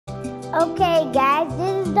Okay guys,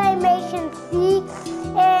 this is Dimension C,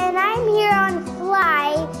 and I'm here on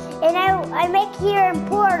Fly, and I make here in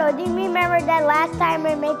Portal. Do you remember that last time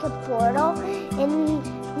I made a Portal? And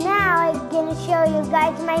now I'm gonna show you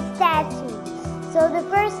guys my statue. So the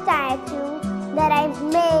first statue that I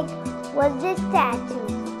make was this statue.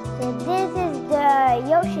 So this is the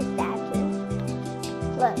Yoshi statue.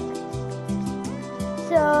 Look.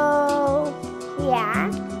 So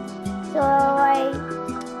yeah. So I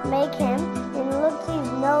make him, and look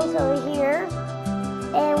his nose over here.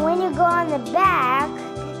 And when you go on the back,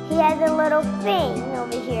 he has a little thing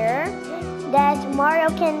over here that Mario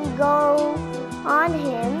can go on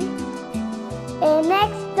him. And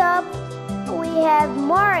next up, we have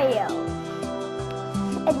Mario.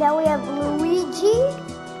 And then we have Luigi.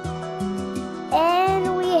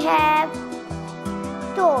 And we have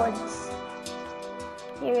Toads.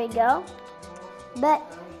 Here we go.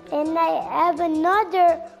 And I have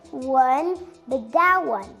another one, but that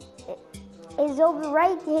one is over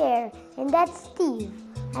right here, and that's Steve.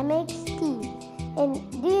 I make Steve.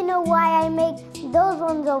 And do you know why I make those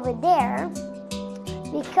ones over there?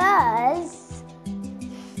 Because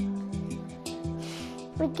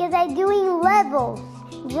I'm doing levels,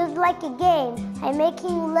 just like a game. I'm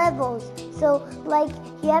making levels. So like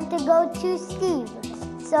you have to go to Steve.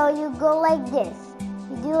 So you go like this.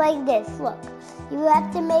 You do like this, look. You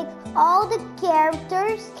have to make all the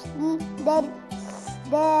characters that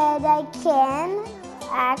I can,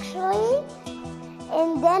 actually.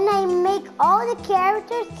 And then I make all the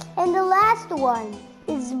characters, and the last one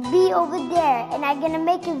is B over there. And I'm gonna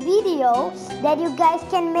make a video that you guys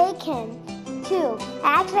can make him too.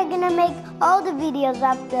 Actually, I'm gonna make all the videos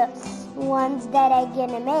of the ones that I'm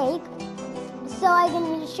gonna make. So I'm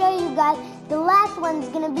gonna show you guys. The last one's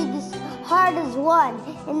gonna be the hardest one,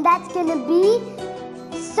 and that's gonna be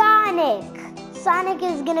Sonic. Sonic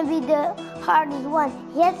is gonna be the hardest one.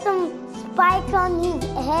 He has some spikes on his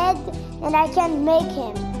head, and I can make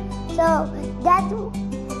him. So that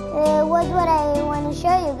was what I want to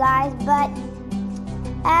show you guys, but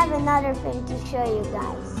I have another thing to show you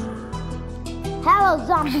guys. Hello,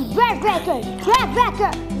 zombie! Backbacker!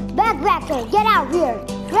 Backbacker! Backbacker! Get out here!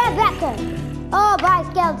 Backbacker! Oh, bye,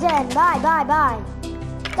 skeleton. Bye, bye, bye.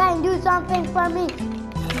 Can you do something for me?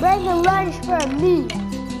 Bring a lunch for me.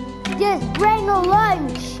 Just bring a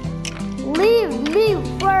lunch. Leave me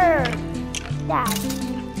for that.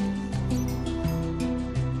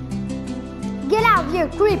 Get out here,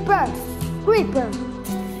 creeper. Creeper.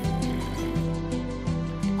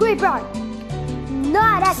 Creeper.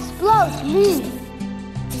 Not explode me.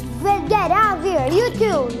 But get out here. You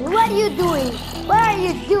two. What are you doing? What are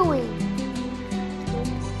you doing?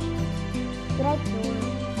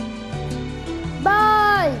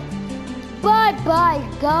 Bye! Bye-bye,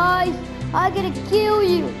 guys. I'm gonna kill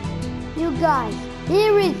you. You guys.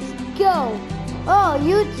 Here we go. Oh,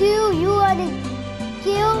 you two? You wanna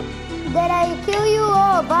kill? Did I kill you?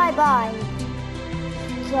 Oh, bye-bye.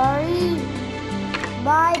 Sorry.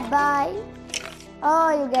 Bye-bye. Oh,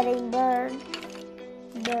 you're getting burned.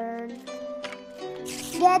 Burned.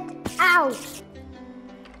 Get out.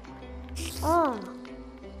 Oh.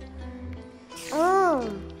 Oh.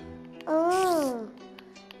 Oh.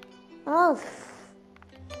 Oh.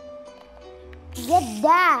 Get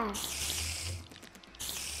that.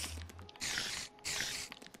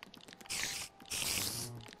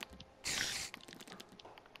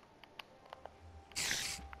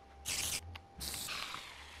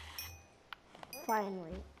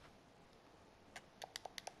 Finally.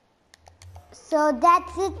 So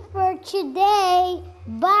that's it for today.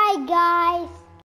 Bye, guys.